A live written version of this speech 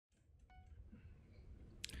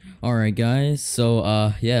Alright guys,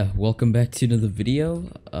 so yeah, welcome back to another video.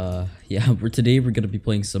 Yeah, today we're gonna be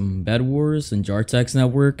playing some bedwars and Jartex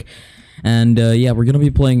network. And yeah, we're gonna be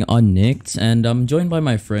playing Unnicked, and I'm joined by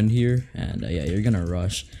my friend here. And yeah, you're gonna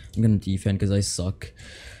rush. I'm gonna defend because I suck.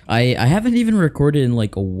 I haven't even recorded in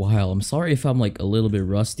like a while. I'm sorry if I'm like a little bit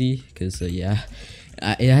rusty, because yeah,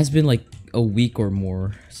 it has been like a week or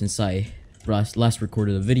more since I last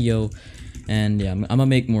recorded a video. And yeah, I'm gonna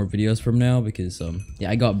make more videos from now because yeah,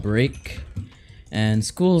 I got break and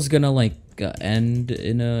school's gonna like end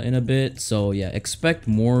in a bit, so yeah, expect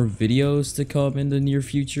more videos to come in the near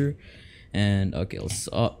future. And okay, let's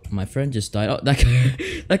my friend just died. Oh,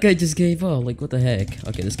 that guy just gave up. Like, what the heck?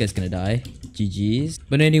 Okay, this guy's gonna die. GG's.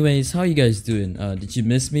 But anyways, how you guys doing? Did you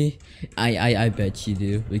miss me? I bet you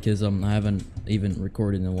do, because I haven't even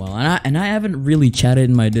recorded in a while, and I haven't really chatted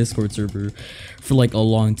in my Discord server for like a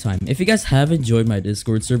long time. If you guys haven't joined my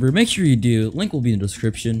Discord server, make sure you do. Link will be in the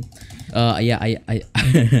description. Yeah, I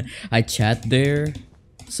I chat there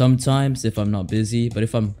sometimes if I'm not busy, but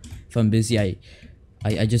if I'm busy, I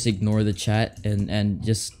just ignore the chat and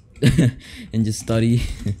just and just study.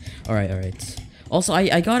 Alright. Also,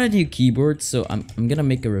 I got a new keyboard, so I'm gonna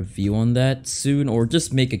make a review on that soon, or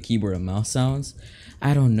just make a keyboard and mouse sounds.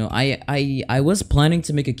 I don't know. I was planning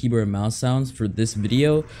to make a keyboard and mouse sounds for this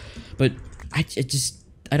video, but I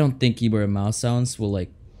don't think keyboard and mouse sounds will,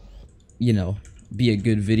 like, you know, be a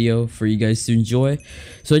good video for you guys to enjoy.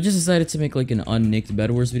 So I just decided to make like an unnicked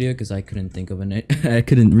bedwars video because I couldn't think of I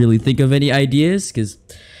couldn't really think of any ideas, because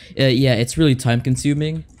yeah, it's really time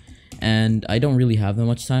consuming and I don't really have that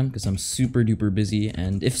much time because I'm super duper busy.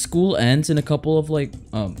 And if school ends in a couple of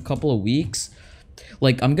weeks,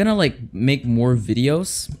 like, I'm gonna like make more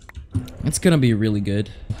videos. It's gonna be really good.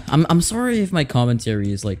 I'm sorry if my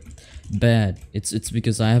commentary is like bad. It's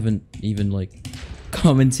because I haven't even like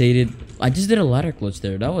commentated. I just did a ladder clutch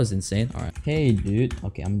there. That was insane. All right. Hey, dude.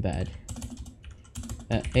 Okay, I'm bad.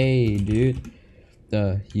 Hey, dude.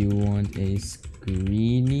 You want a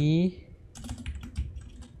screeny?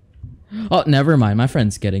 Oh, never mind. My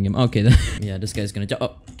friend's getting him. Okay. Yeah, this guy's gonna jump.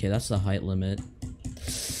 Oh, okay. That's the height limit.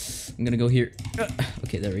 I'm gonna go here.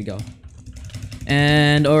 Okay, there we go.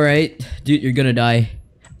 And all right, dude, you're gonna die.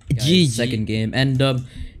 GG. Second game. And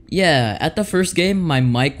yeah, at the first game, my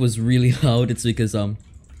mic was really loud. It's because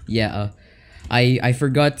yeah, I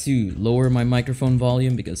forgot to lower my microphone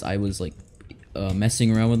volume because I was like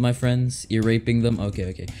messing around with my friends, ear raping them.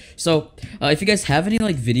 Okay. So if you guys have any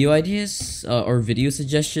like video ideas or video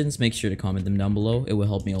suggestions, make sure to comment them down below. It will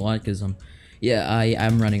help me a lot because yeah,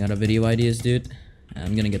 I'm running out of video ideas, dude.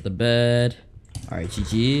 I'm gonna get the bed. All right,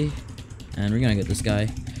 GG, and we're gonna get this guy.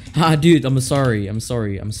 Ah, dude, I'm sorry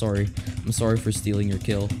for stealing your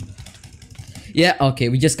kill. Yeah, okay,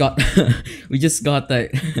 we just got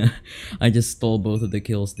that. I just stole both of the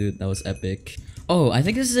kills, dude. That was epic. Oh, I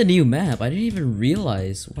think this is a new map. I didn't even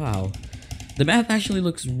realize. Wow, the map actually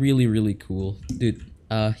looks really cool, dude.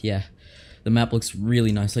 Yeah, the map looks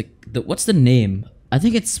really nice. Like, what's the name? I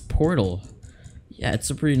think it's Portal. Yeah, it's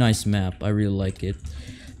a pretty nice map. I really like it.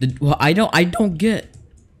 Well, I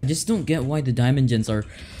just don't get why the diamond gens are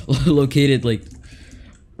located like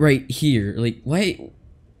right here. Like, why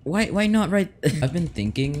not right? I've been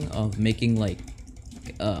thinking of making like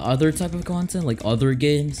other type of content, like other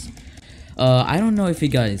games. I don't know if you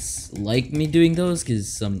guys like me doing those,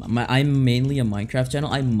 because I'm mainly a Minecraft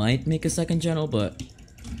channel. I might make a second channel, but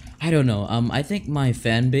I don't know. I think my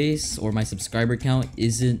fan base or my subscriber count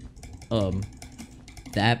isn't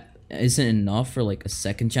enough for like a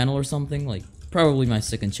second channel or something. Like, probably my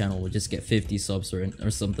second channel will just get 50 subs or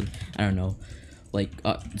something. I don't know. Like,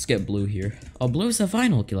 let's get blue here. Oh, blue is a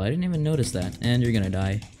final kill. I didn't even notice that. And you're gonna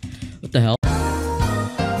die. What the hell?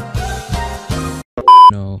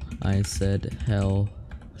 No, I said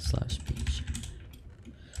hell/peach.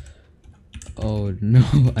 Oh no,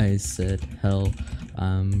 I said hell.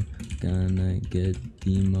 I'm gonna get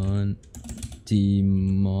demonetized.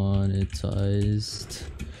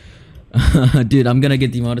 Dude, I'm gonna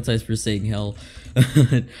get demonetized for saying hell.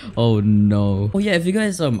 Oh no. Oh yeah, if you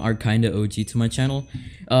guys are kind of OG to my channel,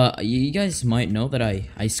 you guys might know that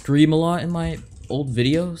I scream a lot in my old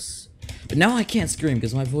videos, but now I can't scream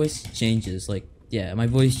because my voice changes. Like, yeah, my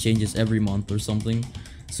voice changes every month or something.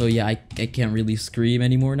 So yeah, I can't really scream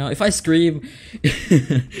anymore now. If I scream,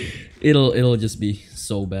 it'll just be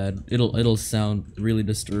so bad. It'll sound really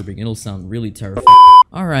disturbing. It'll sound really terrifying.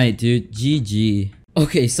 All right, dude. GG.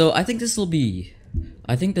 Okay, so I think this will be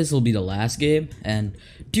the last game. And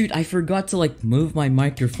dude, I forgot to like move my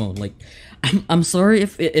microphone. Like, I'm sorry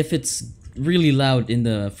if it's really loud in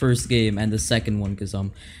the first game and the second one, because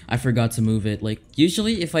I forgot to move it. Like,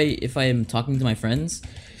 usually if I am talking to my friends,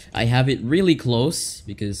 I have it really close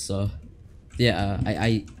because yeah,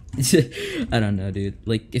 I I don't know, dude.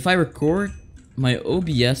 Like if I record, my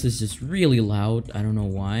OBS is just really loud. I don't know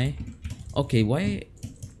why. Okay, why?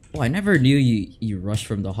 Oh, I never knew you rushed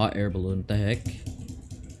from the hot air balloon. What the heck?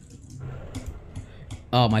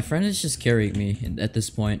 Oh, my friend is just carrying me at this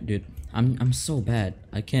point, dude. I'm so bad.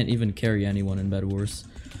 I can't even carry anyone in Bed Wars.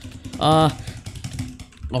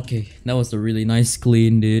 Okay, that was a really nice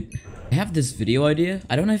clean, dude. I have this video idea.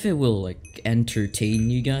 I don't know if it will like entertain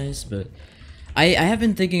you guys, but I have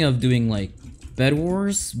been thinking of doing like Bed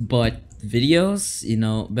Wars but videos, you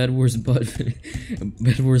know, Bed Wars but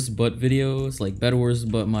Bed Wars but videos, like Bed Wars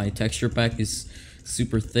but my texture pack is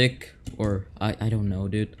super thick, or I don't know,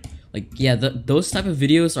 dude. Like yeah, those type of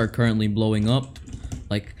videos are currently blowing up.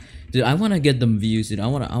 Like, dude, I want to get them views, dude. I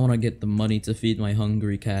want to get the money to feed my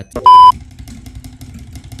hungry cat.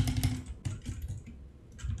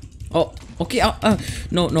 Oh, okay.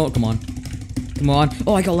 No, come on.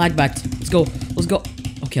 Oh, I got lag backed. Let's go.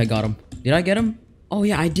 Okay, I got him. Did I get him? Oh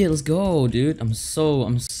yeah, I did. Let's go, dude. I'm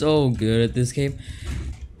so good at this game.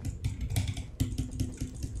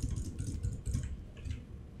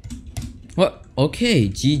 What? Okay,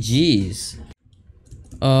 GG's.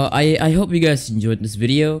 I hope you guys enjoyed this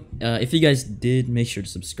video. If you guys did, make sure to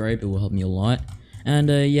subscribe. It will help me a lot. And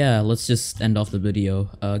yeah, let's just end off the video.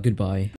 Goodbye.